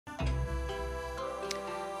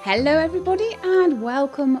Hello everybody and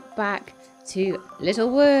welcome back to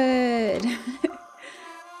Littlewood.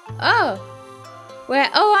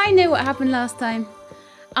 I know what happened last time.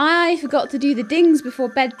 I forgot to do the dings before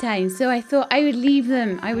bedtime, so I thought I would leave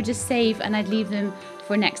them. I would just save and I'd leave them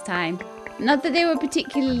for next time. Not that they were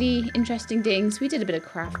particularly interesting dings. We did a bit of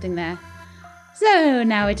crafting there. So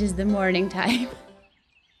now it is the morning time.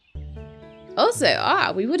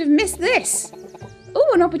 Also, we would have missed this.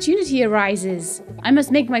 Oh, an opportunity arises. I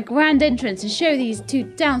must make my grand entrance and show these two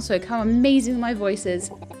townsfolk how amazing my voice is.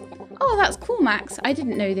 Oh, that's cool, Max. I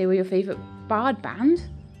didn't know they were your favourite bard band.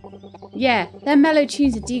 Yeah, their mellow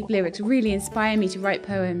tunes and deep lyrics really inspire me to write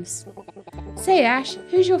poems. Say, Ash,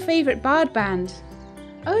 who's your favourite bard band?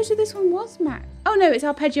 Oh, so this one was Max. Oh no, it's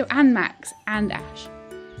Arpeggio and Max and Ash.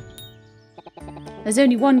 There's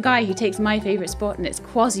only one guy who takes my favourite spot and it's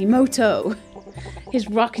Quasimodo. His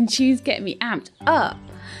rockin' tunes get me amped up.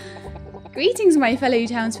 Greetings, my fellow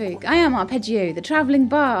townsfolk. I am Arpeggio, the travelling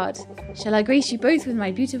bard. Shall I grace you both with my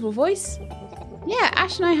beautiful voice? Yeah,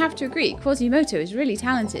 Ash and I have to agree. Quasimodo is really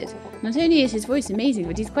talented. Not only is his voice amazing,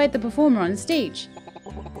 but he's quite the performer on stage.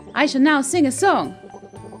 I shall now sing a song.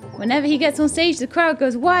 Whenever he gets on stage, the crowd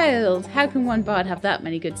goes wild. How can one bard have that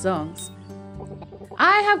many good songs?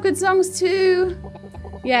 I have good songs too.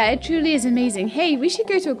 Yeah, it truly is amazing. Hey, we should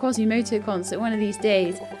go to a Quasimodo concert one of these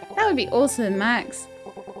days. That would be awesome, Max.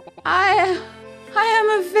 I am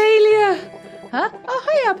a failure. Huh? Oh,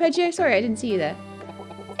 hi, Arpeggio. Sorry, I didn't see you there.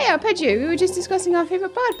 Hey, Arpeggio, we were just discussing our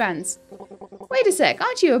favourite bard bands. Wait a sec,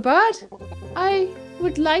 aren't you a bard? I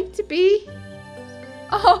would like to be.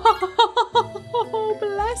 Oh,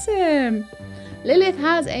 bless him. Lilith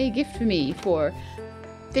has a gift for me for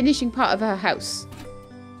finishing part of her house.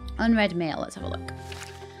 Unread mail. Let's have a look.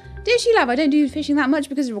 Dear she love, I don't do fishing that much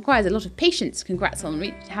because it requires a lot of patience. Congrats on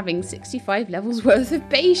having 65 levels worth of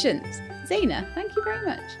patience. Zaina, thank you very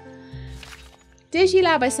much. Dear she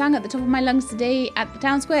love, I sang at the top of my lungs today at the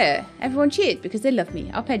town square. Everyone cheered because they love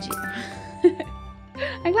me. Arpeggio.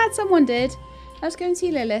 I'm glad someone did. Let's go and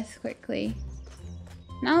see Lilith quickly.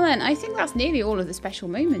 Now then, I think that's nearly all of the special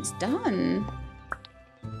moments done.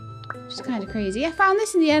 Which is kind of crazy. I found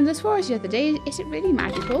this in the endless forest the other day. Is it really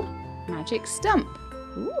magical? Magic stump.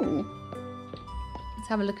 Ooh. Let's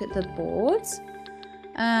have a look at the boards.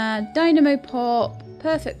 Dynamo pop,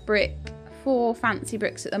 perfect brick, 4 fancy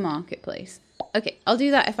bricks at the marketplace. Okay, I'll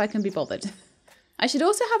do that if I can be bothered. I should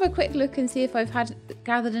also have a quick look and see if I've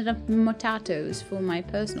gathered enough potatoes for my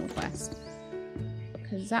personal quest.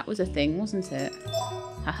 Because that was a thing, wasn't it?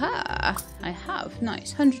 Haha! I have.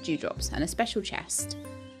 Nice. 100 dewdrops and a special chest.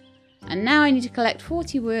 And now I need to collect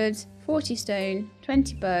 40 words, 40 stone,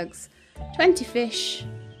 20 bugs, 20 fish,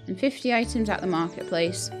 and 50 items at the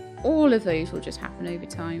marketplace. All of those will just happen over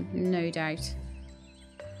time, no doubt.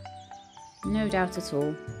 No doubt at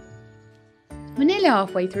all. We're nearly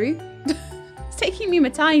halfway through. It's taking me my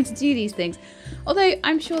time to do these things. Although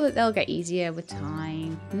I'm sure that they'll get easier with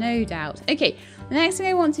time, no doubt. Okay, the next thing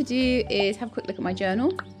I want to do is have a quick look at my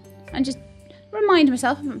journal and just remind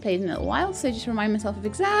myself, I haven't played in a little while, so just remind myself of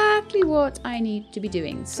exactly what I need to be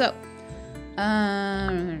doing. So,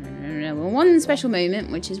 one special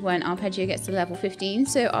moment, which is when Arpeggio gets to level 15.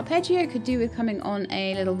 So Arpeggio could do with coming on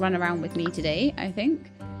a little run around with me today, I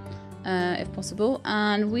think, if possible.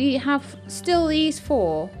 And we have still these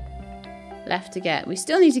 4 left to get. We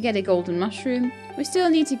still need to get a golden mushroom. We still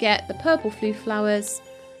need to get the purple flue flowers,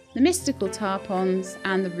 the mystical tarpons,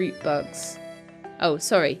 and the root bugs. Oh,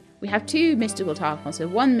 sorry. We have 2 mystical tarpons. So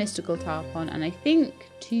 1 mystical tarpon and I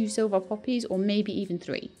think 2 silver poppies, or maybe even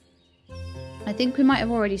 3. I think we might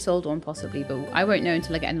have already sold 1 possibly, but I won't know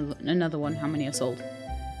until I get another one how many are sold.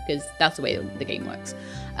 Because that's the way the game works.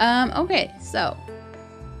 Okay, so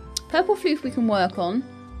purple floof we can work on.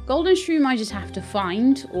 Golden shroom I just have to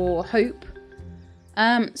find or hope.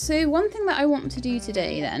 So one thing that I want to do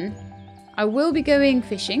today then, I will be going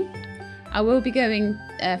fishing. I will be going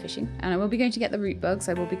fishing, and I will be going to get the root bugs.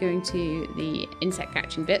 I will be going to the insect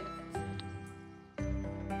catching bit.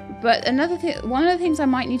 But another thing, one of the things I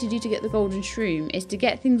might need to do to get the golden shroom is to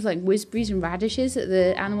get things like whizberries and radishes that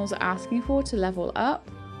the animals are asking for to level up.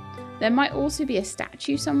 There might also be a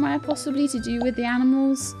statue somewhere possibly to do with the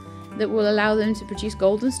animals that will allow them to produce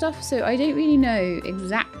golden stuff. So I don't really know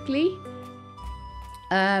exactly.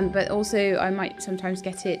 But also I might sometimes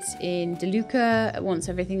get it in DeLuca once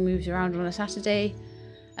everything moves around on a Saturday.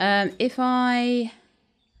 If I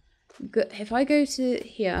go to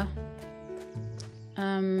here,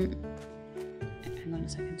 hang on a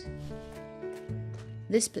second.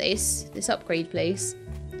 This place, this upgrade place.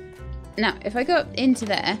 Now, if I go up into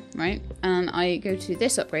there, right, and I go to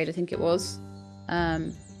this upgrade, I think it was,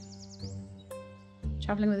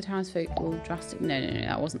 Traveling with the townsfolk will drastic. No,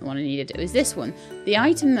 that wasn't the one I needed. It was this one. The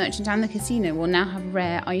item merchant and the casino will now have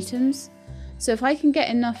rare items. So if I can get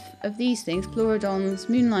enough of these things, pleurodons,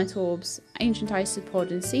 moonlight orbs, ancient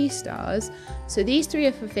isopod, and sea stars. So these 3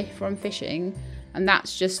 are from fishing, and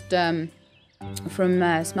that's just from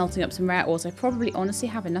smelting up some rare ores. I probably honestly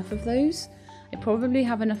have enough of those. I've probably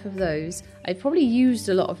used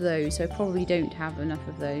a lot of those, so I probably don't have enough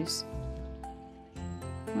of those.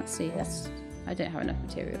 Let's see, I don't have enough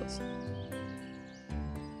materials.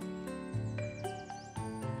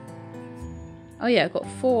 Oh yeah, I've got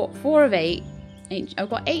 4 of 8. I've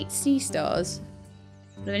got 8 sea stars,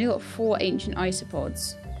 but I've only got 4 ancient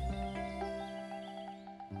isopods.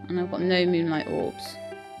 And I've got no moonlight orbs.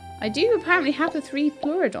 I do apparently have the 3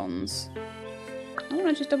 pleurodons. I want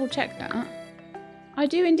to just double check that. I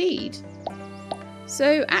do indeed.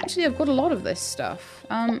 So actually I've got a lot of this stuff.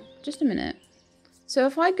 Just a minute. So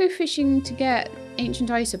if I go fishing to get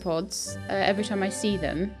ancient isopods every time I see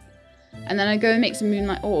them, and then I go and make some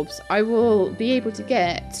moonlight orbs, I will be able to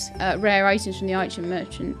get rare items from the item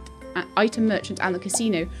merchant and the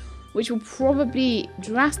casino, which will probably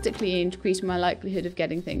drastically increase my likelihood of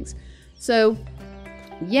getting things. So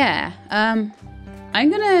yeah, I'm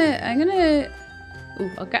gonna.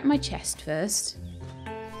 Ooh, I'll get my chest first.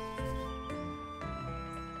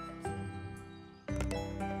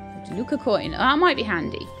 Look a coin. That might be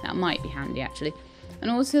handy. That might be handy, actually. And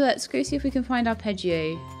also, let's go see if we can find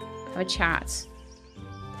arpeggio. Have a chat.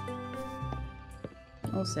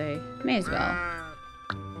 Also, may as well.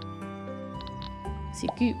 See,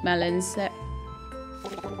 goop melons. Hang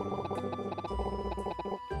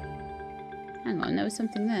on, there was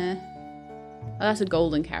something there. Oh, that's a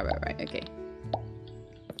golden carrot, right? Okay.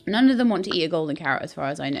 None of them want to eat a golden carrot, as far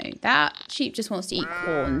as I know. That sheep just wants to eat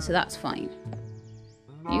corn, so that's fine.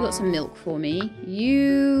 You got some milk for me.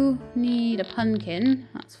 You need a pumpkin.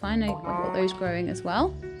 That's fine. I've got those growing as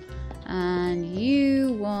well. And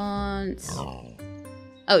you want...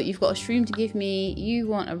 Oh, you've got a shroom to give me. You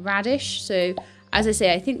want a radish. So, as I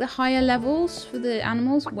say, I think the higher levels for the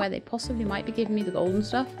animals, where they possibly might be giving me the golden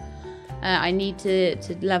stuff, I need to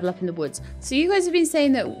level up in the woods. So you guys have been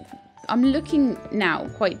saying that I'm looking now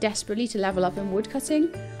quite desperately to level up in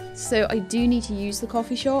woodcutting. So I do need to use the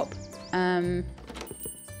coffee shop.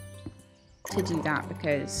 To do that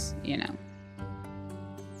because, you know,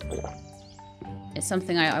 it's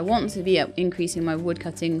something I want to be increasing my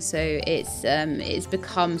woodcutting, so it's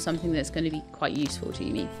become something that's going to be quite useful to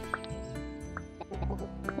me.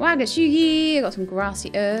 Wagashugi! I got some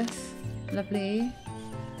grassy earth. Lovely.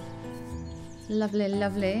 Lovely,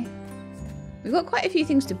 lovely. We've got quite a few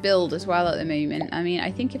things to build as well at the moment. I mean,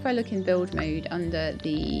 I think if I look in build mode under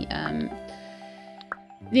the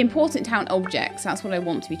important town objects, that's what I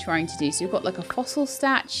want to be trying to do. So we've got like a fossil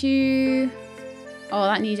statue. Oh,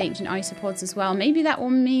 that needs ancient isopods as well. Maybe that will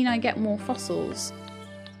mean I get more fossils.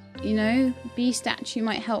 You know, bee statue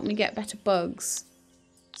might help me get better bugs.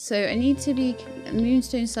 So I need to be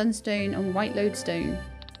moonstone, sunstone, and white lodestone.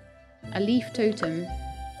 A leaf totem.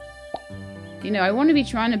 You know, I want to be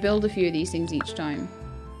trying to build a few of these things each time.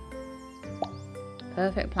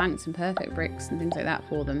 Perfect planks and perfect bricks and things like that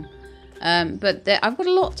for them. But I've got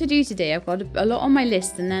a lot to do today. I've got a lot on my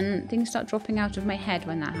list, and then things start dropping out of my head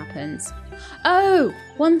when that happens. Oh,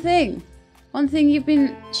 one thing you've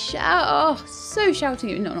been so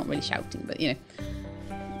shouting. No, not really shouting, but you know,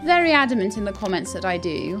 very adamant in the comments that I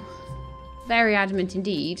do. Very adamant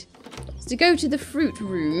indeed. Is to go to the fruit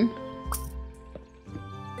room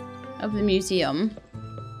of the museum,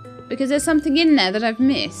 because there's something in there that I've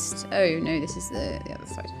missed. Oh no, this is the other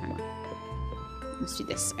side. Hang on. Let's do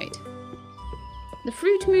this side. The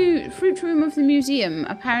fruit room of the museum.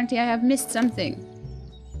 Apparently I have missed something.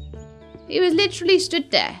 He was literally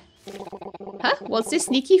stood there. Huh? What's this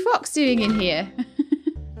sneaky fox doing in here?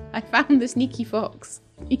 I found the sneaky fox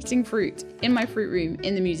eating fruit in my fruit room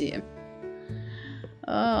in the museum.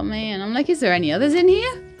 Oh man, I'm like, is there any others in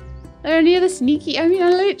here? Are there any other sneaky? I mean, I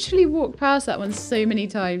literally walked past that one so many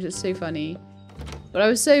times. It's so funny. But I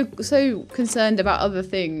was so concerned about other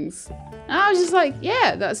things. And I was just like,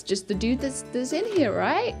 yeah, that's just the dude that's in here,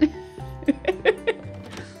 right?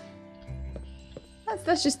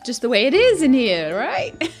 that's just the way it is in here,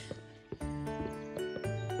 right?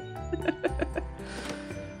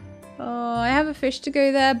 Oh, I have a fish to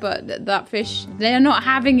go there, but that fish, they're not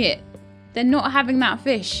having it. They're not having that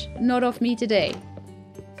fish. Not off me today.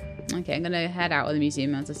 Okay, I'm going to head out of the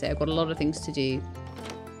museum. As I say, I've got a lot of things to do.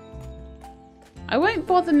 I won't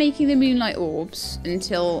bother making the moonlight orbs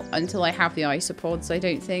until I have the isopods, I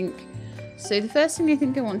don't think. So the first thing I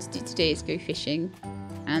think I want to do today is go fishing.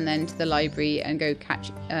 And then to the library and go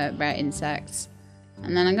catch rare insects.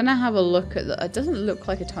 And then I'm going to have a look at the... It doesn't look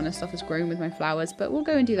like a ton of stuff has grown with my flowers, but we'll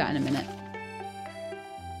go and do that in a minute.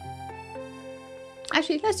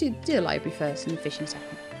 Actually, let's do the library first and fishing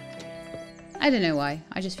second. I don't know why.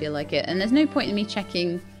 I just feel like it. And there's no point in me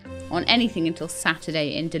checking on anything until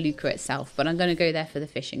Saturday in DeLuca itself. But I'm going to go there for the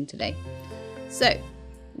fishing today. So,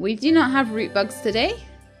 we do not have root bugs today.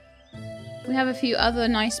 We have a few other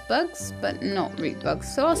nice bugs, but not root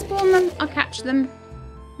bugs. So I'll spawn them. I'll catch them.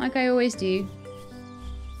 Like I always do.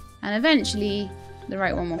 And eventually, the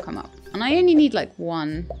right one will come up. And I only need like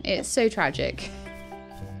one. It's so tragic.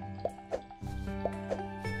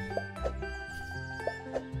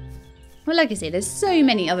 Well, like I say, there's so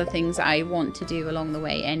many other things that I want to do along the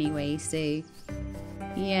way anyway, so,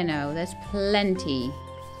 you know, there's plenty.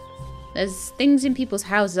 There's things in people's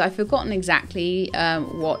houses. I've forgotten exactly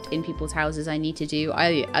what in people's houses I need to do.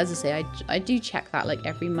 As I say, I do check that like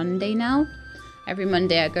every Monday now. Every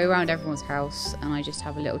Monday I go around everyone's house and I just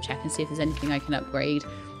have a little check and see if there's anything I can upgrade.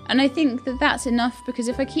 And I think that that's enough, because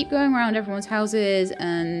if I keep going around everyone's houses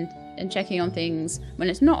and checking on things when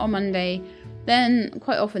it's not on Monday, then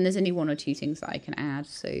quite often there's only one or two things that I can add.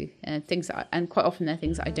 So things that and quite often they're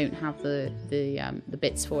things that I don't have the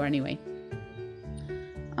bits for anyway.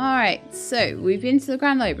 All right, so we've been to the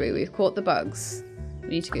Grand Library. We've caught the bugs. We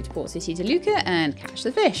need to go to Port City DeLuca and catch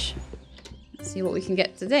the fish. Let's see what we can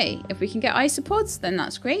get today. If we can get isopods, then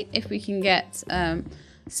that's great. If we can get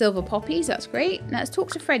silver poppies, that's great. Let's talk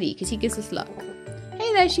to Freddy because he gives us luck.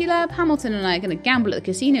 Hey there, Sheila. Hamilton and I are going to gamble at the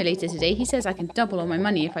casino later today. He says I can double all my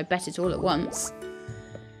money if I bet it all at once.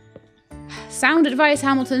 Sound advice,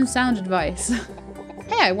 Hamilton. Sound advice.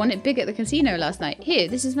 Hey, I won it big at the casino last night. Here,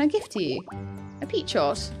 this is my gift to you. A peach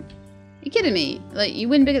shot. You kidding me? Like, you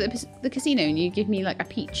win big at the casino and you give me, like, a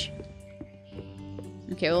peach.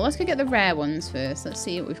 Okay, well, let's go get the rare ones first. Let's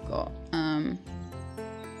see what we've got.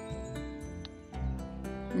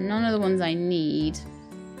 None of the ones I need.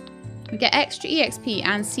 We get extra EXP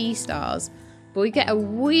and sea stars, but we get a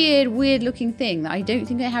weird looking thing that I don't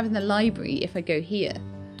think I have in the library if I go here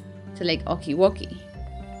to Lake Okiwaki.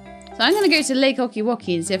 So I'm going to go to Lake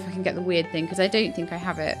Okiwaki and see if I can get the weird thing, because I don't think I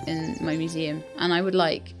have it in my museum, and I would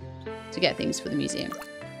like to get things for the museum.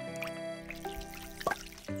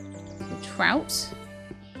 So trout.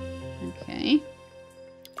 Okay.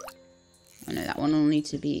 Oh no, that one will need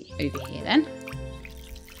to be over here then.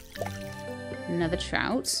 Another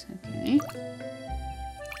trout, okay.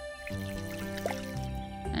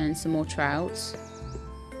 And some more trout.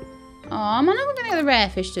 Oh, I'm not going to get the rare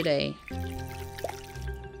fish today.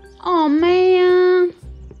 Oh man.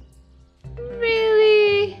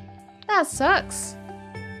 Really? That sucks.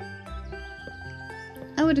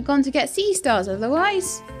 I would have gone to get sea stars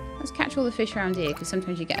otherwise. Let's catch all the fish around here, because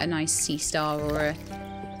sometimes you get a nice sea star or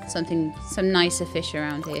some nicer fish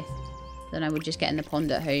around here than I would just get in the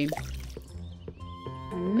pond at home.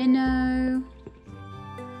 Minnow.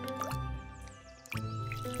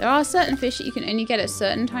 There are certain fish that you can only get at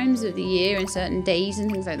certain times of the year and certain days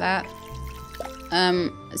and things like that.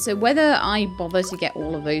 So whether I bother to get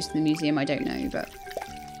all of those to the museum, I don't know. But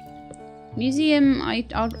museum,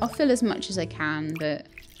 I'll fill as much as I can, but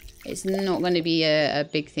it's not going to be a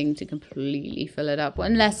big thing to completely fill it up.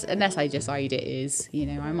 Unless I decide it is. You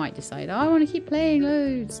know, I might decide, oh, I want to keep playing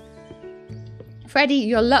loads. Freddy,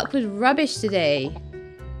 your luck was rubbish today.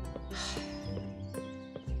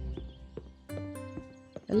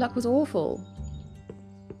 The luck was awful.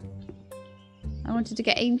 I wanted to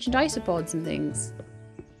get ancient isopods and things.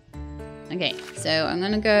 Okay, so I'm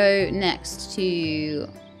going to go next to...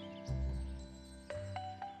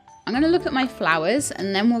 I'm going to look at my flowers,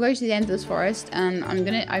 and then we'll go to the end of this forest, and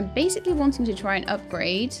I'm basically wanting to try and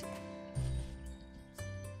upgrade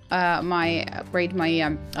my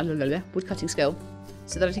woodcutting skill,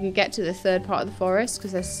 so that I can get to the third part of the forest,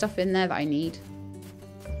 because there's stuff in there that I need.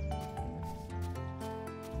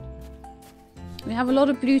 We have a lot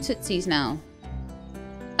of blue tootsies now.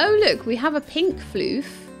 Oh look, we have a pink floof.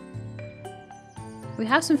 We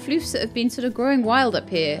have some floofs that have been sort of growing wild up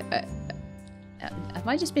here. Have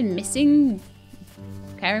I just been missing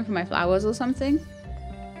caring for my flowers or something?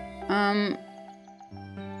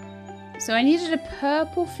 So I needed a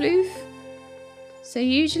purple floof. So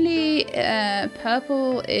usually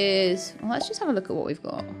purple is... Well, let's just have a look at what we've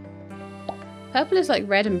got. Purple is like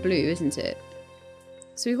red and blue, isn't it?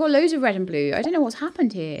 So we've got loads of red and blue. I don't know what's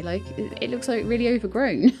happened here. Like, it looks like really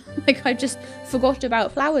overgrown. Like, I just forgot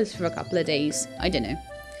about flowers for a couple of days. I don't know.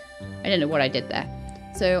 I don't know what I did there.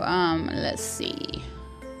 So, let's see.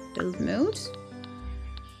 Build mode.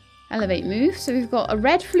 Elevate move. So we've got a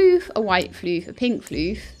red floof, a white floof, a pink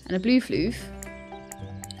floof, and a blue floof.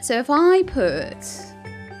 So if I put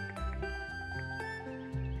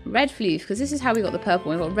red floof, because this is how we got the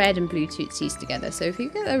purple. We got red and blue tootsies together. So if you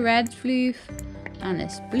get the red floof and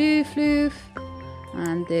this blue floof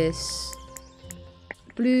and this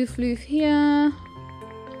blue floof here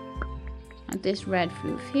and this red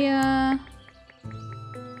floof here.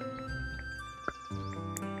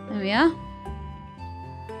 There we are.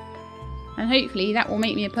 And hopefully that will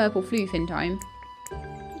make me a purple floof in time.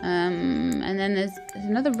 And then there's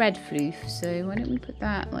another red floof, so why don't we put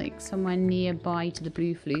that like somewhere nearby to the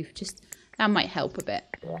blue floof? Just that might help a bit.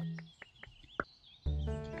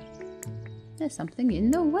 There's something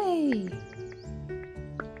in the way.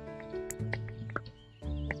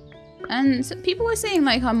 And so people were saying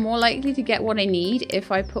like I'm more likely to get what I need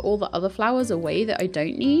if I put all the other flowers away that I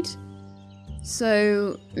don't need.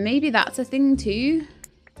 So maybe that's a thing too.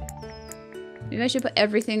 Maybe I should put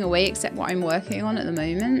everything away except what I'm working on at the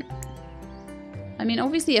moment. I mean,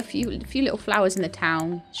 obviously a few little flowers in the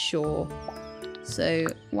town, sure. So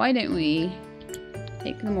why don't we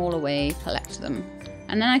take them all away, collect them.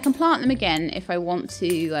 And then I can plant them again if I want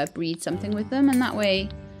to breed something with them. And that way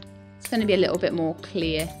it's going to be a little bit more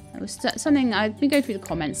clear. It was something, I've been going through the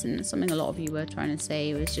comments and something a lot of you were trying to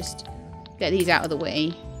say was just get these out of the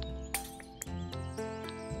way.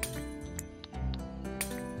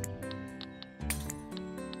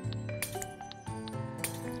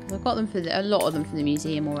 I've got them for a lot of them for the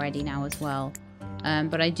museum already now as well.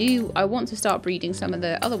 But I want to start breeding some of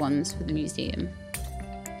the other ones for the museum.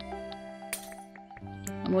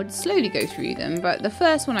 And we'll slowly go through them, but the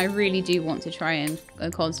first one I really do want to try and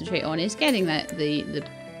concentrate on is getting the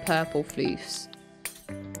purple floofs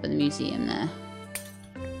for the museum there.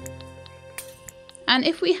 And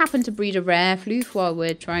if we happen to breed a rare floof while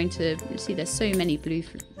we're trying to see, there's so many blue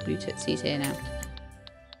tootsies here now.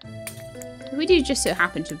 If we do just so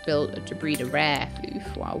happen to breed a rare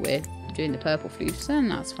floof while we're doing the purple floofs, then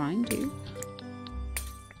that's fine too.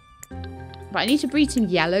 But I need to breed some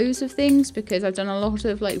yellows of things because I've done a lot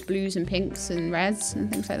of like blues and pinks and reds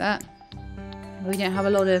and things like that. We don't have a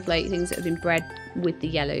lot of like things that have been bred with the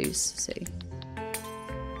yellows, so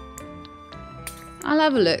I'll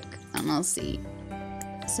have a look and I'll see.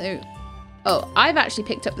 So, oh, I've actually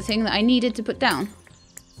picked up the thing that I needed to put down.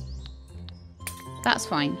 That's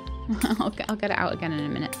fine. I'll get it out again in a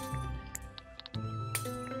minute.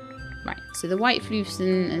 Right, so the white floofs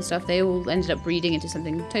and stuff, they all ended up breeding into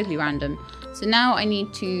something totally random. So now I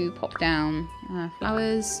need to pop down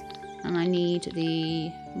flowers, and I need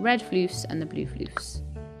the red floofs and the blue floofs.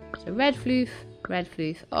 So red floof, red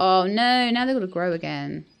floof. Oh no, now they've got to grow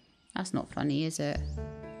again. That's not funny, is it?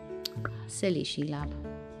 Silly she-lab.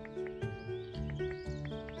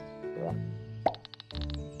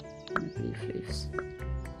 And the blue floofs.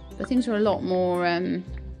 But things are a lot more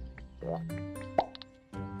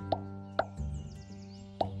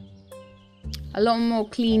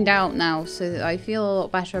cleaned out now, so I feel a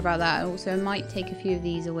lot better about that. Also, I might take a few of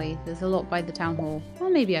these away. There's a lot by the town hall. Or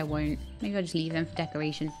maybe I won't. Maybe I'll just leave them for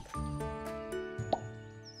decoration.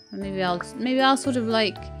 Or maybe I'll sort of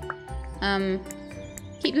like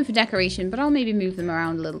keep them for decoration, but I'll maybe move them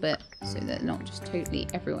around a little bit so they're not just totally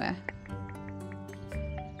everywhere.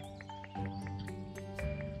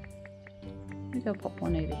 Maybe I'll pop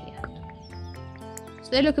one over here.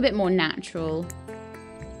 So they look a bit more natural.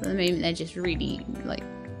 At the moment they're just really like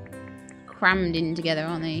crammed in together,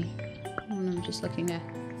 aren't they? And I'm just looking a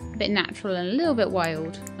bit natural and a little bit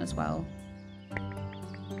wild as well.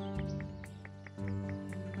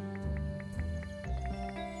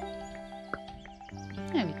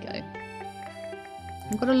 There we go.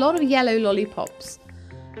 I've got a lot of yellow lollipops,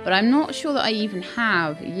 but I'm not sure that I even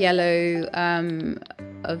have yellow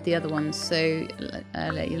of the other ones. So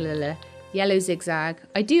yellow zigzag.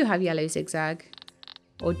 I do have yellow zigzag.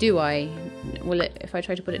 Or do I? Will it, if I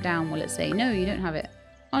try to put it down, will it say, no, you don't have it?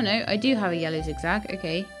 Oh no, I do have a yellow zigzag.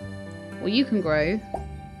 Okay. Well, you can grow.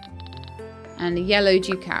 And a yellow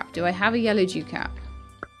dewcap. Do I have a yellow dewcap?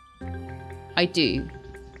 I do.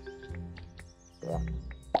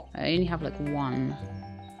 I only have like one.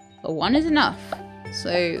 But one is enough.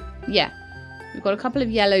 So, yeah. We've got a couple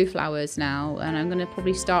of yellow flowers now. And I'm going to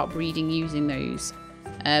probably start breeding using those.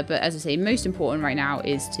 But as I say, most important right now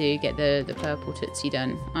is to get the purple tootsie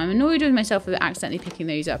done. I'm annoyed with myself for accidentally picking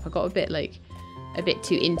those up. I got a bit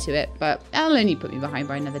too into it, but that'll only put me behind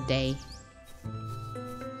by another day.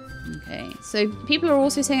 Okay, so people are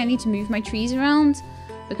also saying I need to move my trees around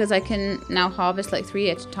because I can now harvest like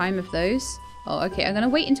 3 at a time of those. Oh, okay, I'm gonna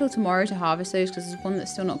wait until tomorrow to harvest those because there's one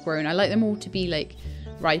that's still not grown. I like them all to be like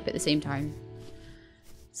ripe at the same time.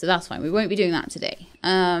 So that's fine. We won't be doing that today.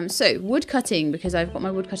 So wood cutting, because I've got my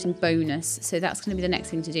wood cutting bonus. So that's going to be the next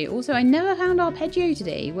thing to do. Also, I never found arpeggio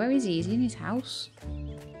today. Where is he? Is he in his house?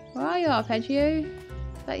 Where are you, Arpeggio?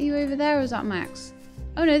 Is that you over there or is that Max?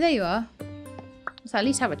 Oh no, there you are. Let's at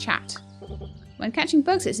least have a chat. When catching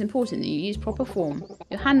bugs, it's important that you use proper form.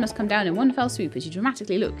 Your hand must come down in one fell swoop as you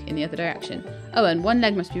dramatically look in the other direction. Oh, and one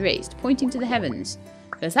leg must be raised, pointing to the heavens.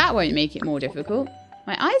 Because that won't make it more difficult.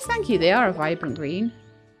 My eyes, thank you, they are a vibrant green.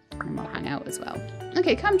 And we'll hang out as well.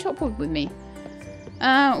 Okay, come chop wood with me.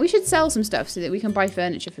 We should sell some stuff so that we can buy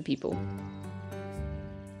furniture for people.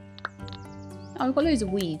 Oh, we've got loads of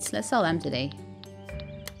weeds. Let's sell them today.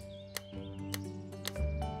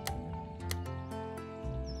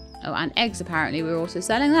 Oh, and eggs apparently we're also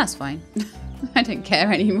selling. That's fine. I don't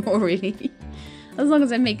care anymore, really. As long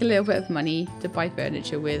as I make a little bit of money to buy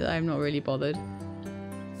furniture with, I'm not really bothered.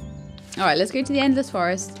 Alright, let's go to the Endless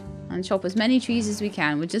Forest and chop as many trees as we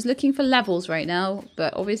can. We're just looking for levels right now,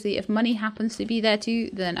 but obviously if money happens to be there too,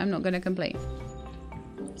 then I'm not going to complain.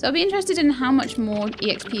 So I'll be interested in how much more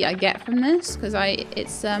EXP I get from this, because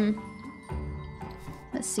it's,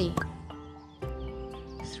 let's see.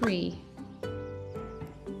 3.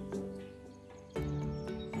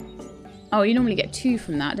 Oh, you normally get 2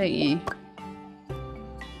 from that, don't you?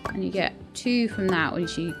 And you get 2 from that,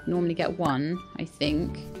 which you normally get 1, I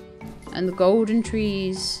think. And the golden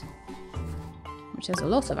trees, which has a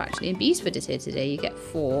lot of actually. And Beastford is here today, you get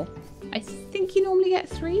 4. I think you normally get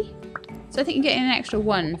 3. So I think you're getting an extra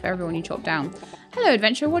 1 for everyone you chop down. Hello,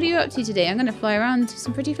 adventurer, what are you up to today? I'm going to fly around to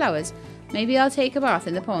some pretty flowers. Maybe I'll take a bath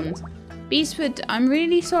in the pond. Beastford, I'm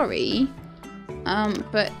really sorry.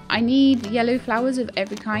 But I need yellow flowers of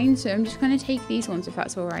every kind, so I'm just going to take these ones if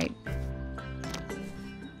that's alright.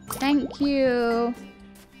 Thank you.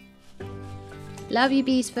 Love you,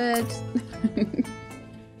 Beastford.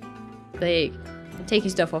 Like, I'm taking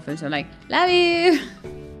stuff off him, so I'm like, love you.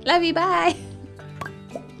 Love you, bye.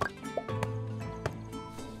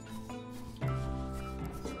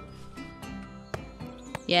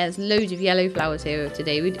 Yeah, there's loads of yellow flowers here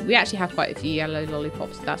today. We actually have quite a few yellow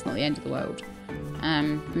lollipops, so that's not the end of the world.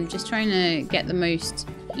 I'm just trying to get the most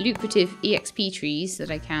lucrative EXP trees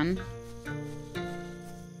that I can.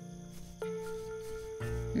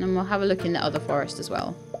 And then we'll have a look in the other forest as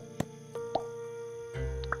well.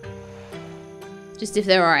 Just if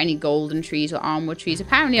there are any golden trees or armwood trees.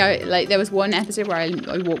 Apparently, there was one episode where I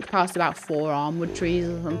walked past about 4 armwood trees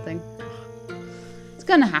or something. It's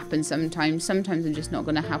gonna happen sometimes. Sometimes I'm just not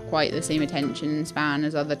gonna have quite the same attention span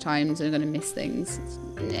as other times. I'm gonna miss things.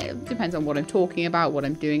 It depends on what I'm talking about, what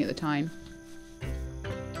I'm doing at the time.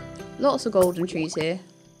 Lots of golden trees here.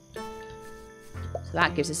 So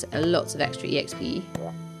that gives us lots of extra EXP.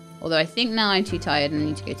 Although I think now I'm too tired and I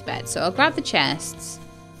need to go to bed. So I'll grab the chests.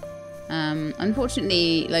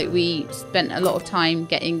 Unfortunately, we spent a lot of time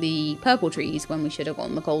getting the purple trees when we should have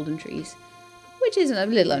gotten the golden trees. Which is a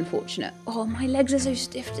little unfortunate. Oh, my legs are so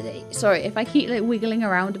stiff today. Sorry, if I keep wiggling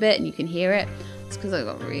around a bit and you can hear it, it's because I've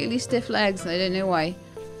got really stiff legs and I don't know why.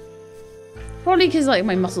 Probably because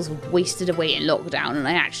my muscles were wasted away in lockdown and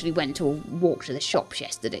I actually went to walk to the shops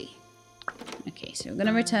yesterday. Okay, so we're going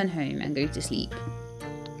to return home and go to sleep.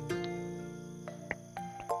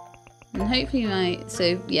 And hopefully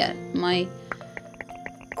my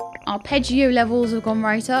arpeggio levels have gone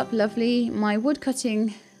right up. Lovely. My wood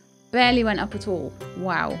cutting barely went up at all.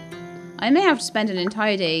 Wow. I may have to spend an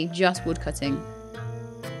entire day just wood cutting.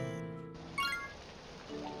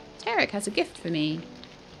 Tarek has a gift for me.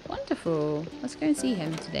 Wonderful. Let's go and see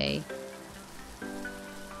him today.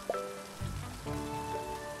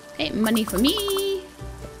 Okay, money for me.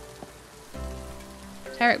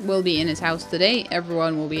 Tarek will be in his house today.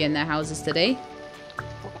 Everyone will be in their houses today.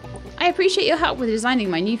 I appreciate your help with designing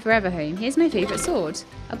my new forever home. Here's my favourite sword.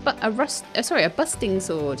 A busting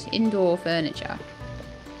sword. Indoor furniture.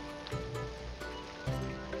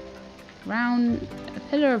 Round, a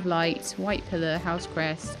pillar of light, white pillar, house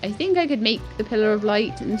crest. I think I could make the pillar of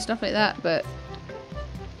light and stuff like that, but...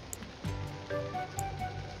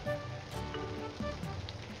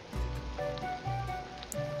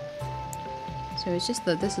 So it's just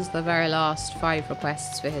that this is the very last 5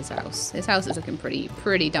 requests for his house. His house is looking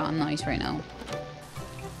pretty darn nice right now.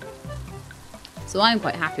 So I'm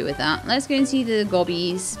quite happy with that. Let's go and see the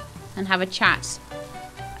gobbies and have a chat.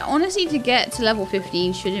 Honestly, to get to level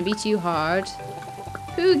 15 shouldn't be too hard.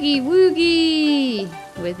 Hoogie woogie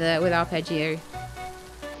with Arpeggio.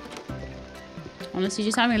 Honestly,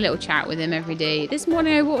 just having a little chat with him every day. This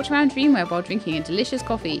morning I walked around Dreamweb while drinking a delicious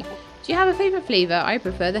coffee. Do you have a favourite flavour? I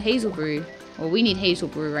prefer the hazel brew. Well, we need hazel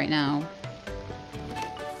brew right now.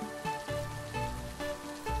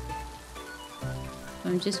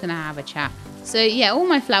 I'm just going to have a chat. So, yeah, all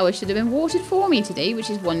my flowers should have been watered for me today, which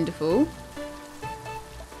is wonderful.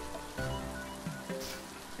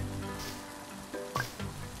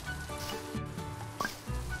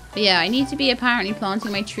 But yeah, I need to be apparently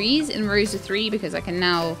planting my trees in rows of 3 because I can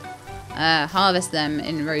now harvest them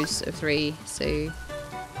in rows of 3. So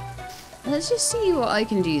let's just see what I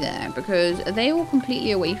can do there, because are they all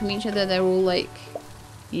completely away from each other? They're all like,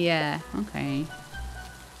 yeah, okay.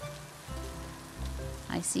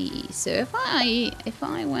 I see. So if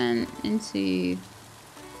I went into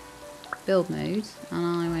build mode and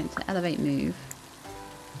I went to elevate move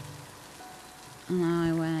and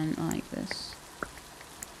I went like this,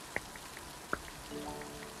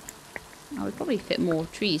 I would probably fit more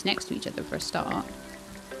trees next to each other for a start.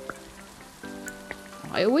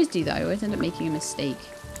 I always do that. I always end up making a mistake.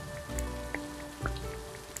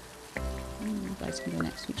 You guys can go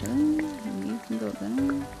next to each other and you can go up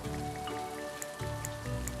there.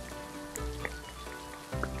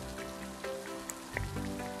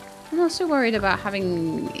 I'm not so worried about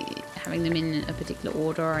having them in a particular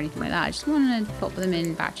order or anything like that. I just want to pop them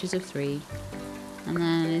in batches of 3. And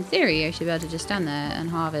then, in theory, I should be able to just stand there and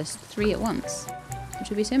harvest 3 at once. Which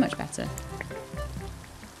would be so much better.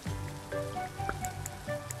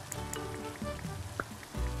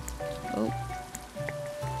 Oh.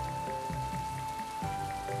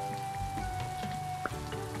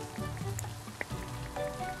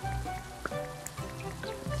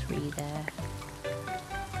 Put 3 there.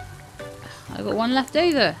 I've got 1 left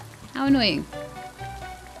over. How annoying.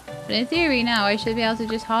 But in theory now I should be able to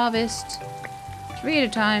just harvest 3 at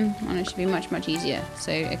a time and it should be much, much easier.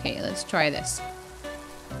 So, okay, let's try this.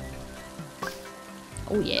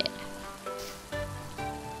 Oh yeah.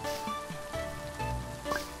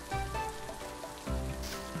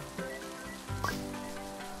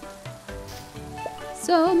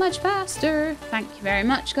 So much faster. Thank you very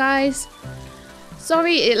much, guys.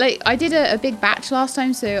 Sorry, I did a big batch last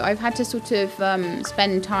time, so I've had to sort of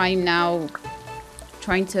spend time now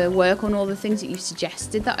trying to work on all the things that you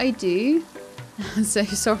suggested that I do. So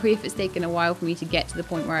sorry if it's taken a while for me to get to the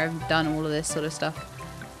point where I've done all of this sort of stuff.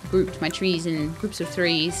 Grouped my trees in groups of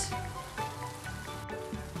 3s.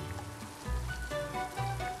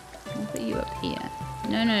 I'll put you up here.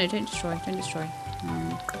 No, don't destroy, don't destroy.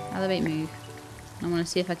 Elevate move. I want to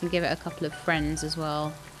see if I can give it a couple of friends as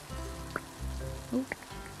well. Ooh.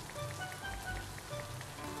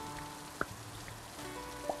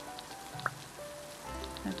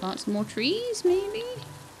 Can I plant some more trees, maybe?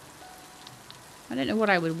 I don't know what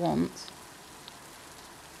I would want.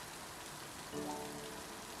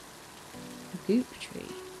 A goop tree.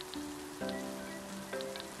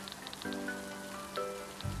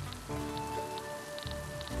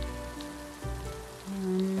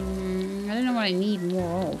 I don't know what I need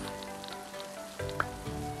more of.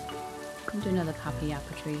 I'll do another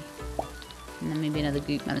papayapa tree. And then maybe another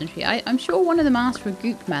goop melon tree. I'm sure one of them asked for a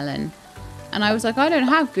goop melon. And I was like, I don't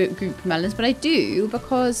have goop melons, but I do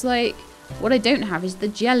because, like, what I don't have is the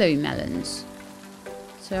jello melons.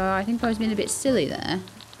 So I think I was being a bit silly there.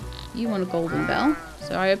 You want a golden bell.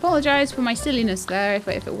 So I apologise for my silliness there if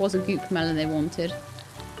it was a goop melon they wanted.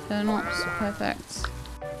 Turnips, perfect.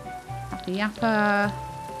 Papayapa.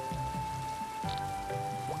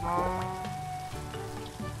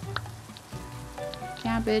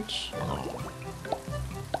 Cabbage.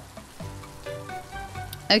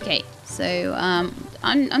 Okay, so I'm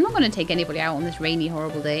not going to take anybody out on this rainy,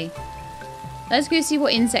 horrible day. Let's go see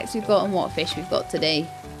what insects we've got and what fish we've got today.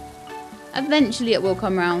 Eventually it will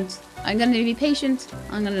come round. I'm going to be patient.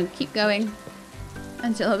 I'm going to keep going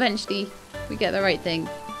until eventually we get the right thing.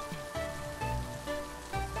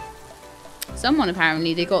 Someone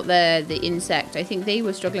apparently, they got the insect. I think they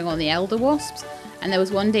were struggling on the elder wasps. And there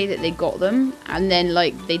was one day that they got them. And then,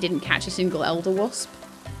 like, they didn't catch a single elder wasp.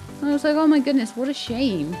 And I was like, oh my goodness, what a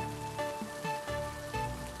shame.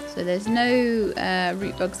 So there's no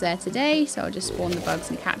root bugs there today. So I'll just spawn the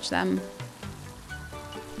bugs and catch them.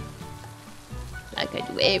 Like I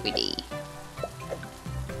do every day.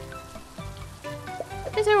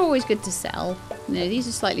 These are always good to sell. You know, these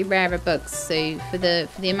are slightly rarer bugs, so for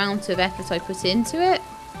the amount of effort I put into it,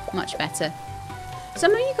 much better.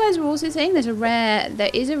 Some of you guys were also saying there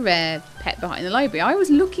is a rare pet behind the library. I was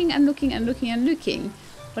looking and looking and looking and looking,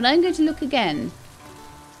 but I'm going to look again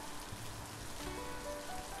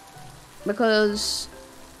because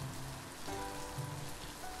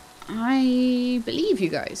I believe you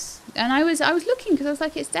guys, and I was looking because I was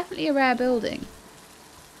like, it's definitely a rare building.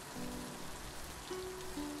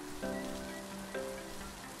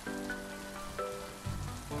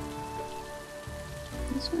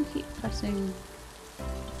 I'm just going to keep pressing.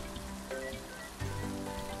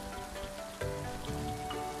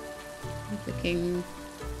 I'm clicking.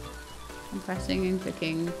 I'm pressing and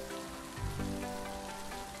clicking.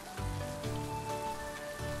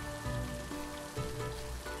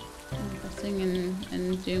 Tilting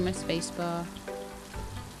and doing my spacebar.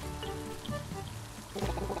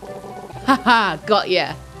 Haha, got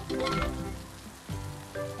ya.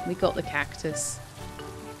 We got the cactus.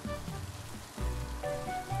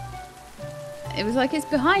 It was like it's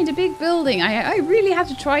behind a big building. I really have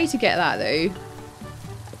to try to get that though.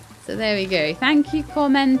 So there we go. Thank you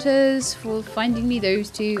commenters for finding me those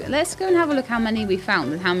two. Let's go and have a look how many we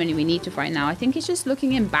found and how many we need to find now. I think it's just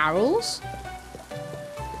looking in barrels.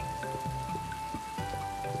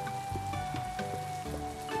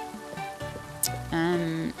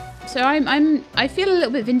 So I feel a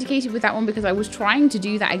little bit vindicated with that one because I was trying to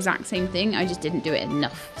do that exact same thing. I just didn't do it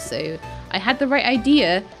enough. So I had the right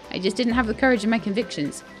idea. I just didn't have the courage in my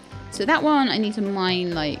convictions. So that one I need to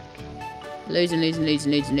mine like loads and loads and loads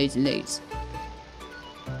and loads and loads and loads.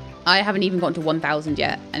 I haven't even gotten to 1,000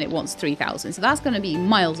 yet and it wants 3,000. So that's going to be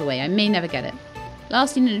miles away. I may never get it.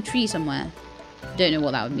 Last seen in a tree somewhere. Don't know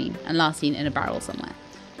what that would mean. And last seen in a barrel somewhere.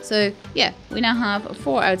 So yeah, we now have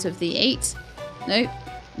 4 out of the 8. Nope.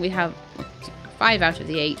 We have 5 out of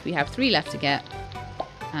the 8. We have 3 left to get.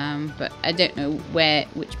 But I don't know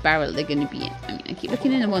which barrel they're going to be in. I mean, I keep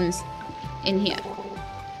looking in the ones in here.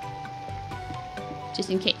 Just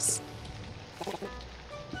in case.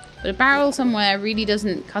 But a barrel somewhere really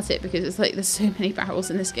doesn't cut it because it's like there's so many barrels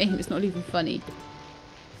in this game. It's not even funny.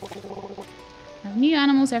 I have new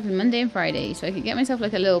animals every Monday and Friday. So I could get myself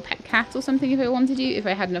like a little pet cat or something if I wanted to. If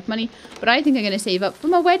I had enough money. But I think I'm going to save up for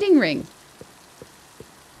my wedding ring.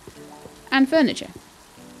 And furniture.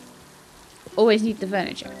 Always need the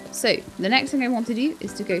furniture. So, the next thing I want to do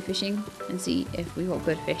is to go fishing and see if we've got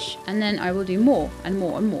good fish. And then I will do more and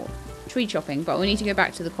more and more. Tree chopping, but we need to go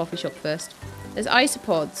back to the coffee shop first. There's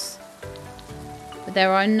isopods. But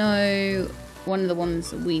there are no one of the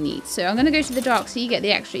ones that we need. So I'm going to go to the Dark Sea, get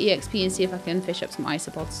the extra EXP and see if I can fish up some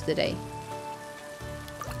isopods today.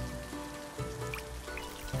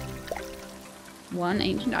 One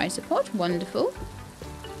ancient isopod. Wonderful.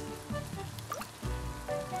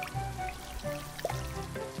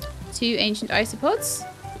 2 ancient isopods.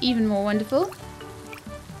 Even more wonderful.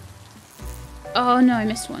 Oh no, I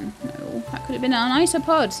missed one. No, that could have been an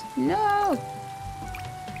isopod. No!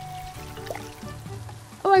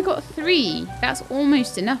 Oh, I got 3. That's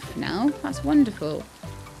almost enough now. That's wonderful.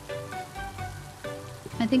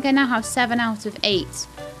 I think I now have 7 out of 8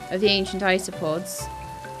 of the ancient isopods.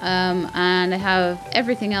 And I have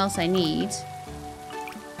everything else I need.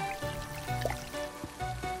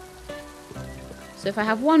 So if I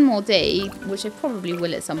have one more day, which I probably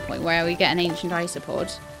will at some point, where we get an ancient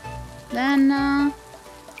isopod, then,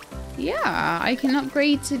 yeah, I can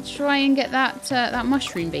upgrade to try and get that that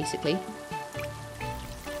mushroom, basically.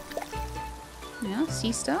 Yeah,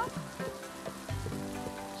 sea star.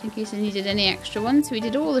 Just in case I needed any extra ones. So we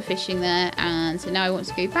did all the fishing there, and so now I want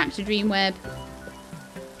to go back to Dreamweb.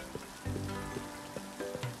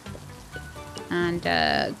 And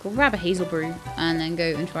grab a hazel brew, and then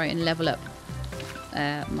go and try and level up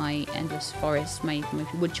my endless forest, my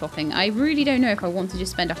wood chopping. I really don't know if I want to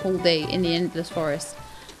just spend a whole day in the endless forest,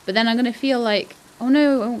 but then I'm going to feel like, oh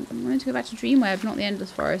no, I want to go back to Dreamweb, not the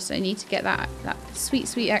endless forest. I need to get that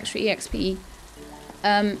sweet extra EXP.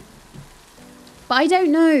 But I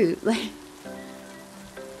don't know, like,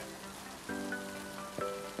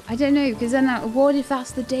 I don't know, because then what if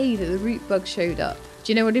that's the day that the root bug showed up?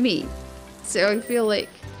 Do you know what I mean? So I feel like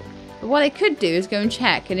what I could do is go and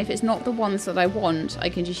check, and if it's not the ones that I want, I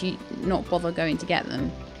can just not bother going to get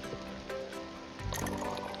them.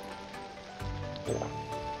 But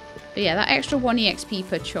yeah, that extra 1 EXP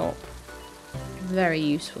per chop, very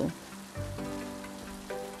useful.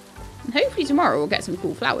 And hopefully tomorrow we'll get some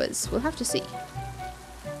cool flowers. We'll have to see.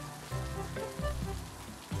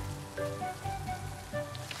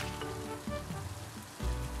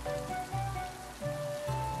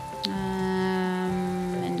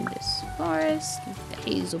 The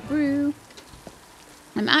hazel brew.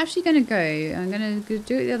 I'm actually going to go. I'm going to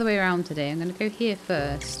do it the other way around today. I'm going to go here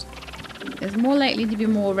first. There's more likely to be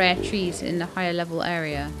more rare trees in the higher level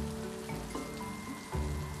area.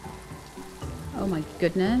 Oh my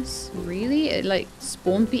goodness. Really? It like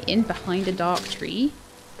spawned me in behind a dark tree?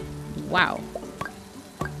 Wow.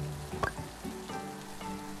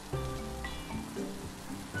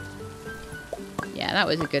 Yeah, that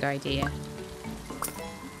was a good idea.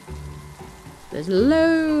 There's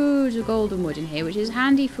loads of golden wood in here, which is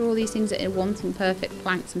handy for all these things that are wanting perfect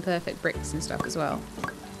planks and perfect bricks and stuff as well.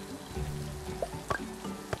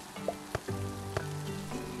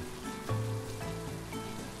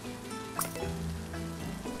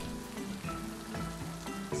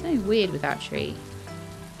 Something weird with that tree.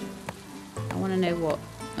 I want to know what...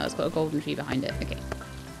 Oh, it's got a golden tree behind it. Okay.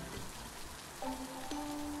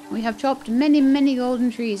 We have chopped many, many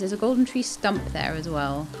golden trees. There's a golden tree stump there as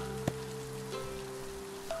well.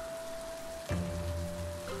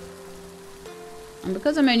 And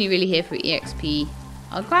because I'm only really here for EXP,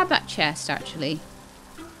 I'll grab that chest actually.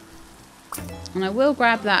 And I will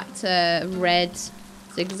grab that red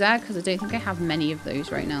zigzag because I don't think I have many of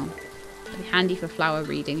those right now. It'll be handy for flower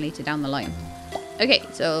reading later down the line. Okay,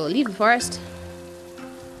 so leave the forest.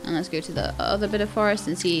 And let's go to the other bit of forest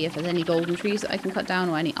and see if there's any golden trees that I can cut down,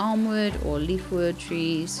 or any almwood or leafwood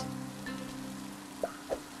trees.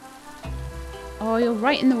 Oh, you're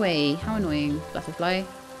right in the way. How annoying. Butterfly.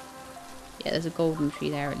 Yeah, there's a golden tree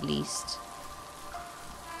there at least.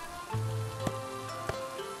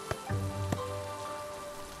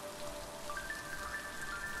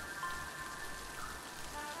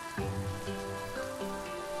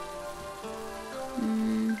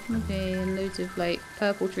 Okay, and loads of like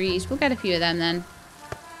purple trees. We'll get a few of them then.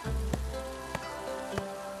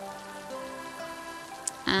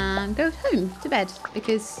 And go home to bed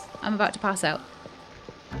because I'm about to pass out.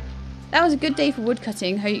 That was a good day for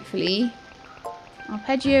woodcutting, hopefully.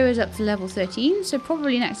 Arpeggio is up to level 13, so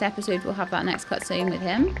probably next episode we'll have that next cutscene with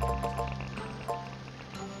him.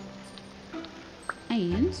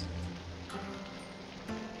 And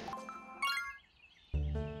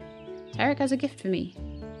Tarek has a gift for me.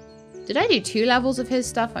 Did I do 2 levels of his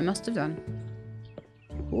stuff? I must have done.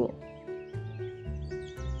 Cool.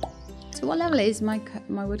 So what level is my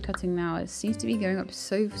woodcutting now? It seems to be going up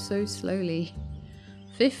so slowly.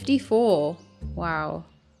 54. Wow.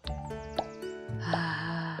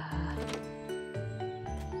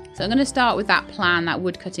 So I'm going to start with that plan, that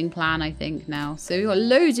woodcutting plan, I think, now. So we've got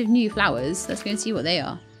loads of new flowers. Let's go and see what they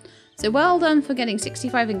are. So well done for getting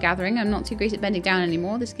 65 in gathering. I'm not too great at bending down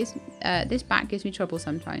anymore. This bat gives me trouble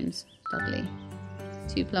sometimes. Dudley.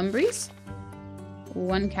 2 plumberries.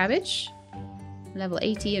 1 cabbage. Level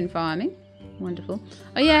 80 in farming. Wonderful.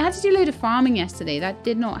 Oh yeah, I had to do a load of farming yesterday. That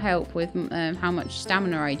did not help with how much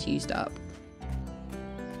stamina I'd used up.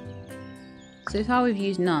 So far we've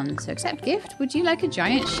used none. So accept gift. Would you like a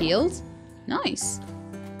giant shield? Nice.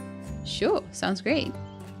 Sure, sounds great.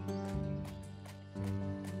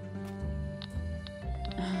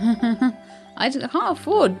 I can't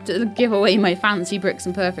afford to give away my fancy bricks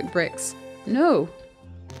and perfect bricks. No.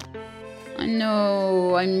 I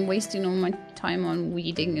know, I'm wasting all my time on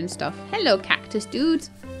weeding and stuff. Hello, cactus dude.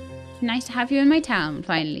 Nice to have you in my town,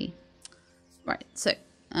 finally. Right, so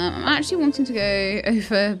I'm actually wanting to go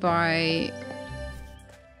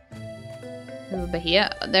over here.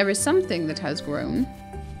 There is something that has grown,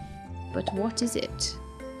 but what is it?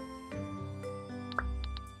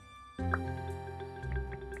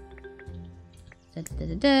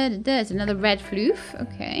 It's another red floof.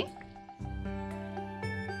 Okay.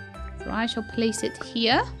 So I shall place it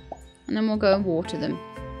here, and then we'll go and water them.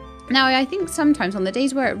 Now, I think sometimes on the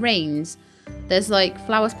days where it rains, there's like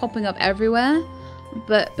flowers popping up everywhere.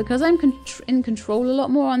 But because I'm in control a lot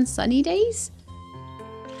more on sunny days,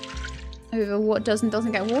 over what does and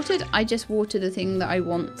doesn't get watered, I just water the thing that I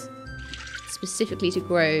want specifically to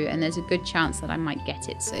grow, and there's a good chance that I might get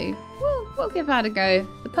it. So we'll give that a go.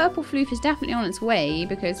 The purple floof is definitely on its way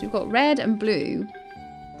because we've got red and blue.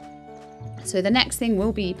 So the next thing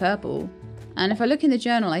will be purple. And if I look in the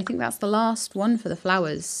journal, I think that's the last one for the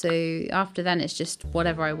flowers. So after then, it's just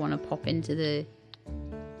whatever I want to pop into the...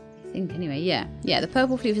 I think anyway, yeah. Yeah, the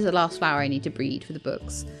purple floof is the last flower I need to breed for the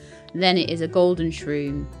books. Then it is a golden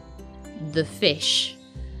shroom, the fish,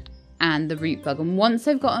 and the root bug. And once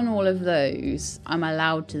I've gotten all of those, I'm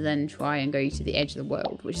allowed to then try and go to the edge of the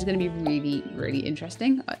world, which is going to be really, really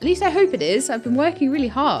interesting. At least I hope it is. I've been working really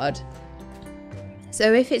hard.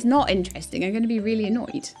 So if it's not interesting, I'm going to be really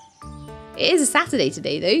annoyed. It is a Saturday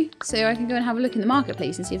today though, so I can go and have a look in the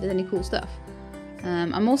marketplace and see if there's any cool stuff.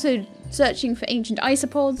 I'm also searching for ancient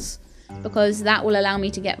isopods because that will allow me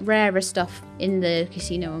to get rarer stuff in the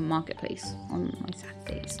casino and marketplace on my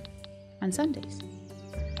Saturdays and Sundays.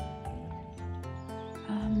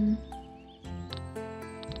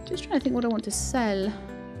 Just trying to think what I want to sell.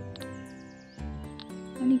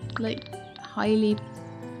 Only like highly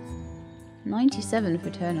 97 for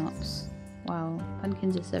turnips. Wow,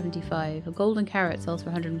 pumpkins are 75. A golden carrot sells for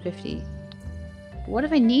 150. What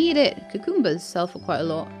if I need it? Cucumbers sell for quite a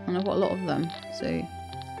lot, and I've got a lot of them, so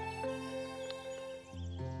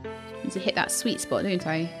need to hit that sweet spot, don't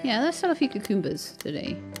I? Yeah, let's sell a few cucumbers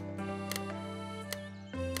today.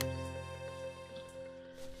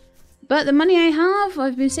 But the money I have,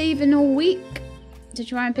 I've been saving all week to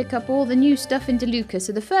try and pick up all the new stuff in DeLuca.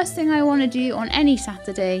 So the first thing I want to do on any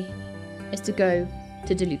Saturday is to go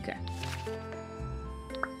to DeLuca.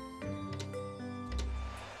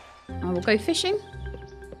 I will go fishing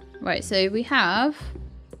Right, so we have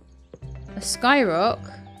a skyrock.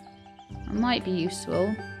 That might be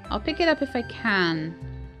useful. I'll pick it up if I can.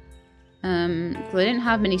 Because I didn't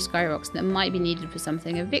have many skyrocks that might be needed for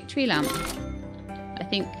something. A victory lamp. I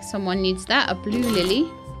think someone needs that. A blue lily.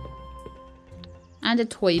 And a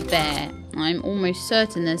toy bear. I'm almost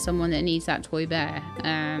certain there's someone that needs that toy bear.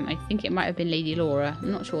 I think it might have been Lady Laura.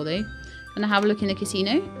 I'm not sure though. Gonna have a look in the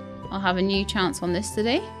casino. I'll have a new chance on this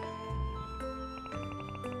today.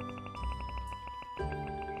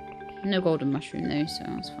 No golden mushroom though, so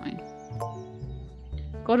that's fine.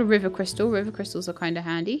 Got a river crystal. River crystals are kind of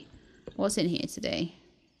handy. What's in here today?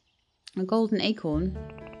 A golden acorn.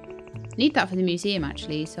 Need that for the museum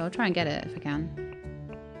actually, so I'll try and get it if I can.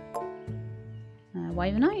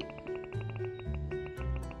 Wyvernite.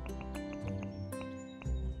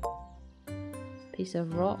 Piece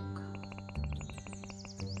of rock.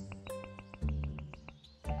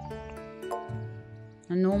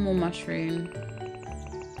 A normal mushroom.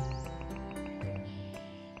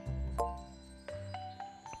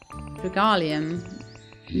 Regalium.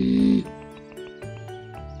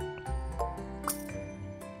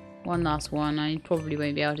 One last one. I probably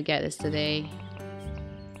won't be able to get this today.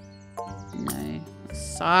 No. That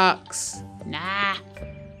sucks. Nah.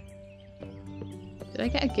 Did I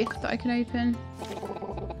get a gift that I can open?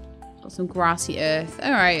 Got some grassy earth.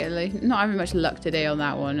 Alright, not having much luck today on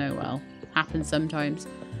that one. Oh well. Happens sometimes.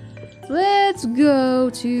 Let's go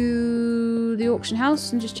to the auction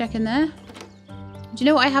house and just check in there. Do you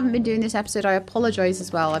know what I haven't been doing this episode? I apologise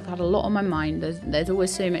as well. I've had a lot on my mind. There's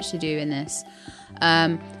always so much to do in this.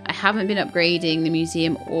 I haven't been upgrading the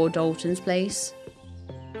museum or Dalton's place.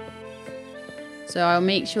 So I'll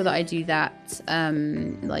make sure that I do that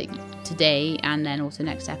like today and then also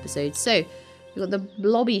next episode. So we've got the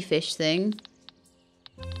blobby fish thing.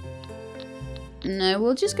 No,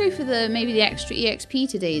 we'll just go for maybe the extra EXP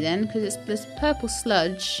today then, because there's purple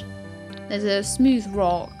sludge. There's a smooth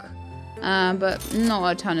rock. But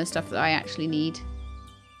not a ton of stuff that I actually need.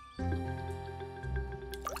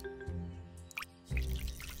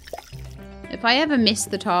 If I ever miss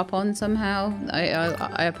the tarpon somehow,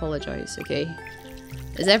 I apologise, okay?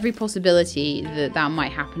 There's every possibility that that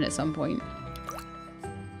might happen at some point.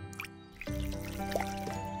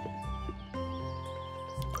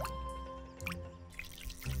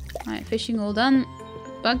 Right, fishing all done.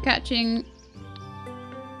 Bug catching.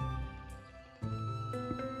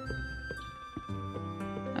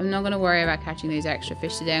 I'm not going to worry about catching those extra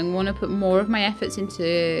fish today. I want to put more of my efforts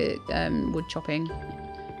into wood chopping.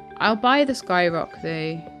 I'll buy the skyrock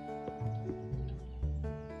though.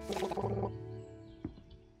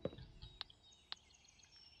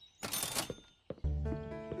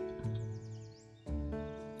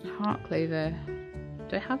 Heart clover.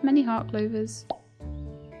 Do I have many heart clovers?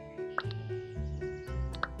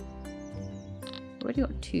 I've already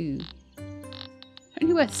got 2.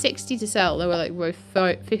 Only worth 60 to sell. They were like worth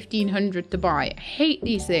 1,500 to buy. I hate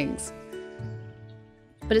these things.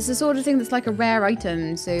 But it's the sort of thing that's like a rare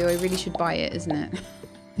item, so I really should buy it, isn't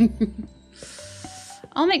it?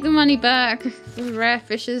 I'll make the money back for rare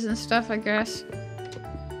fishes and stuff, I guess.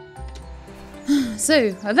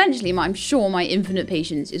 So, eventually, I'm sure my infinite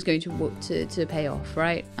patience is going to pay off,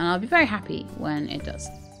 right? And I'll be very happy when it does.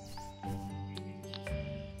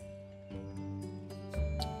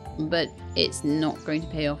 But it's not going to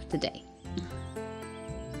pay off today.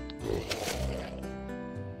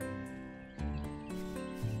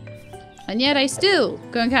 And yet I still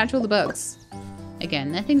go and catch all the bugs.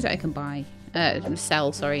 Again, they're things that I can buy.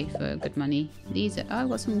 Sell, sorry, for good money. These are... Oh, I've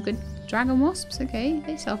got some good dragon wasps. Okay,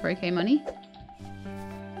 they sell for okay money.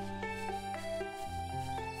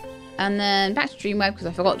 And then back to Dreamweb because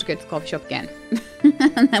I forgot to go to the coffee shop again.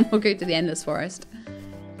 And then we'll go to the Endless Forest.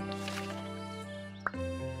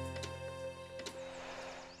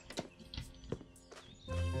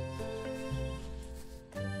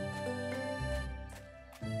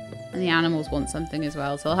 And the animals want something as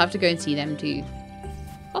well, so I'll have to go and see them too.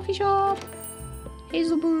 Coffee shop!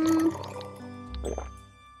 Hazel brew!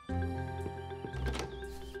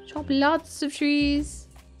 Chop lots of trees!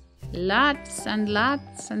 Lots and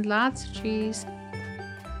lots and lots of trees.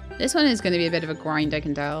 This one is going to be a bit of a grind, I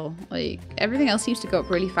can tell. Like, everything else seems to go up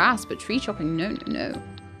really fast, but tree chopping, no, no, no.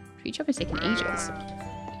 Tree chopping's taking ages.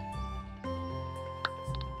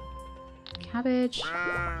 Cabbage.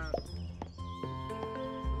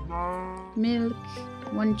 Milk.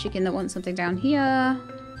 One chicken that wants something down here.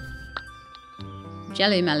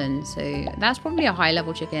 Jelly melon. So that's probably a high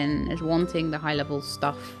level chicken. Is wanting the high level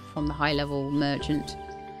stuff from the high level merchant.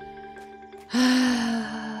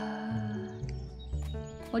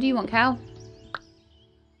 What do you want, cow?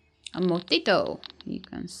 A motito. You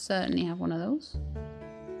can certainly have one of those.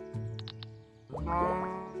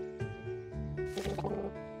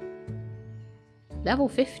 Level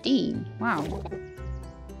 15. Wow.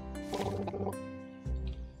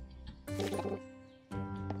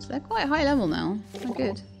 So they're quite high level now. They're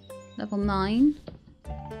good. Level 9.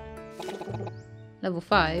 Level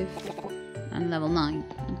 5. And level 9.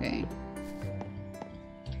 Okay.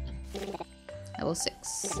 Level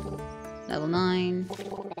 6. Level 9.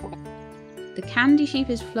 The candy sheep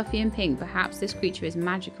is fluffy and pink. Perhaps this creature is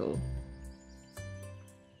magical.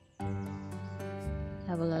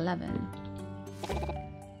 Level 11.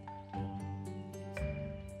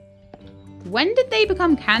 When did they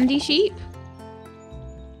become candy sheep?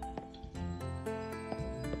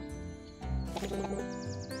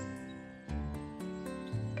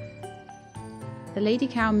 The lady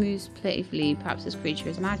cow moves playfully. Perhaps this creature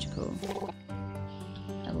is magical.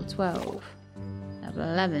 Level 12. Level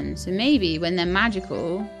 11. So maybe when they're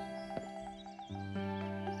magical,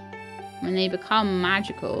 when they become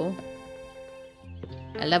magical,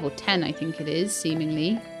 at level 10 I think it is,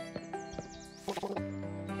 seemingly.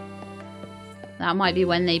 That might be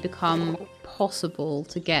when they become possible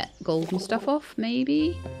to get golden stuff off,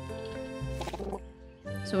 maybe?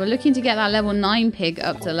 So we're looking to get that level 9 pig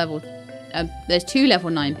up to level... there's 2 level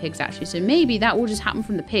 9 pigs actually, so maybe that will just happen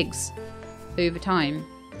from the pigs over time.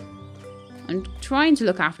 I'm trying to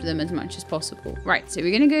look after them as much as possible. Right, so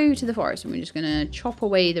we're going to go to the forest and we're just going to chop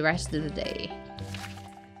away the rest of the day.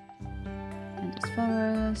 And this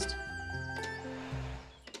forest.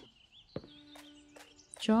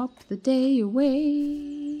 Chop the day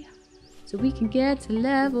away so we can get to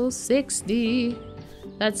level 60.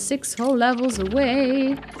 That's 6 whole levels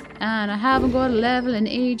away. And I haven't got a level in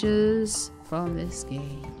ages from this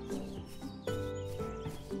game.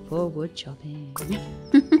 For wood chopping.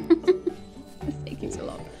 It's taking so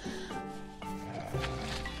long.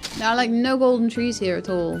 There are like no golden trees here at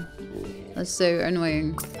all. That's so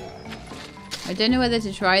annoying. I don't know whether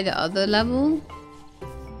to try the other level.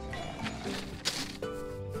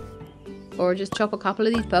 Or just chop a couple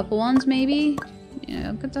of these purple ones maybe. You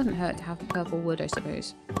know, it doesn't hurt to have the purple wood, I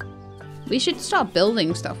suppose. We should start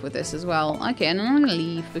building stuff with this as well. Okay, and I'm gonna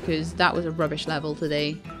leave because that was a rubbish level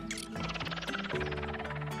today.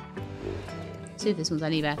 See if this one's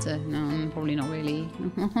any better. No, probably not really.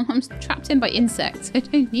 I'm trapped in by insects. I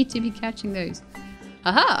don't need to be catching those.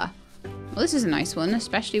 Aha! Well, this is a nice one,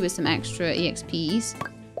 especially with some extra EXPs.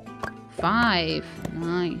 5.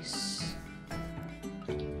 Nice.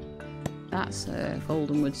 That's a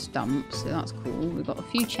golden wood stump, so that's cool. We've got a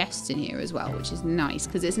few chests in here as well, which is nice,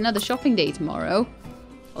 because it's another shopping day tomorrow.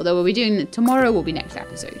 Although we'll be doing... Tomorrow will be next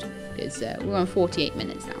episode, because we're on 48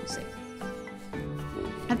 minutes now, so...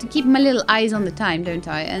 I have to keep my little eyes on the time, don't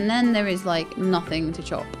I? And then there is, like, nothing to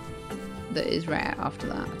chop that is rare after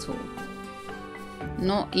that at all.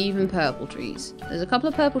 Not even purple trees. There's a couple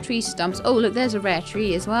of purple tree stumps. Oh, look, there's a rare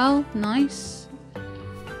tree as well. Nice.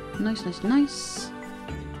 Nice, nice, nice.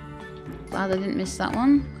 Glad I didn't miss that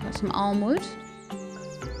one. Got some alm wood.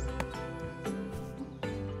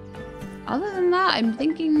 Other than that, I'm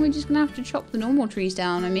thinking we're just going to have to chop the normal trees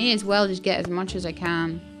down. I may as well just get as much as I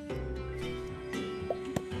can.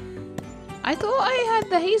 I thought I had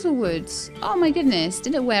the hazelwoods. Oh my goodness.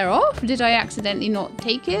 Did it wear off? Did I accidentally not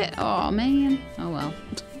take it? Oh man. Oh well.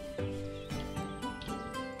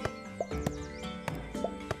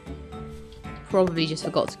 Probably just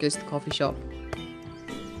forgot to go to the coffee shop.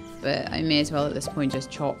 But I may as well at this point just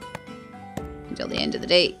chop until the end of the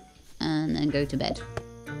day and then go to bed.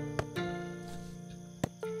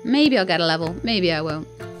 Maybe I'll get a level. Maybe I won't.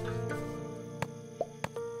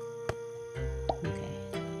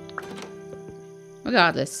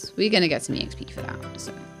 Regardless, we're going to get some EXP for that.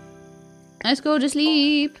 So let's go to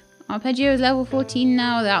sleep. Arpeggio is level 14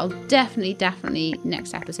 now. That'll definitely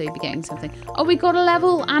next episode be getting something. Oh, we got a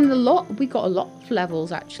level and a lot. We got a lot of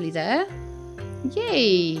levels actually there.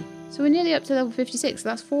 Yay. So we're nearly up to level 56. So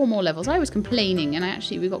that's 4 more levels. I was complaining and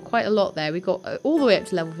actually we got quite a lot there. We got all the way up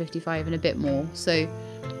to level 55 and a bit more. So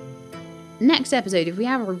next episode, if we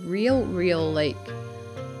have a real like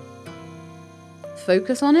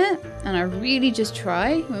focus on it and I really just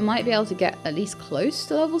try, we might be able to get at least close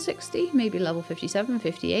to level 60, maybe level 57,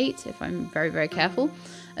 58 if I'm very careful,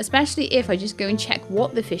 especially if I just go and check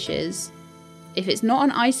what the fish is. If it's not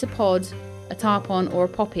an isopod, a tarpon or a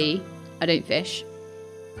poppy, I don't fish,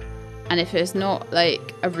 and if it's not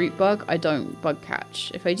like a root bug, I don't bug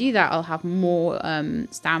catch. If I do that, I'll have more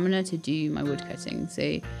stamina to do my wood cutting,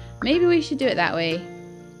 so maybe we should do it that way.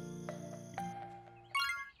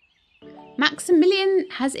 Maximilian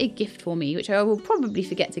has a gift for me, which I will probably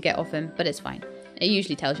forget to get off him, but it's fine. It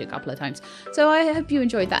usually tells you a couple of times. So I hope you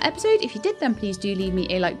enjoyed that episode. If you did, then please do leave me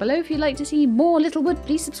a like below. If you'd like to see more Littlewood,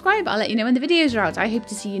 please subscribe. I'll let you know when the videos are out. I hope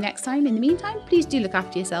to see you next time. In the meantime, please do look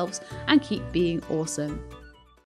after yourselves and keep being awesome.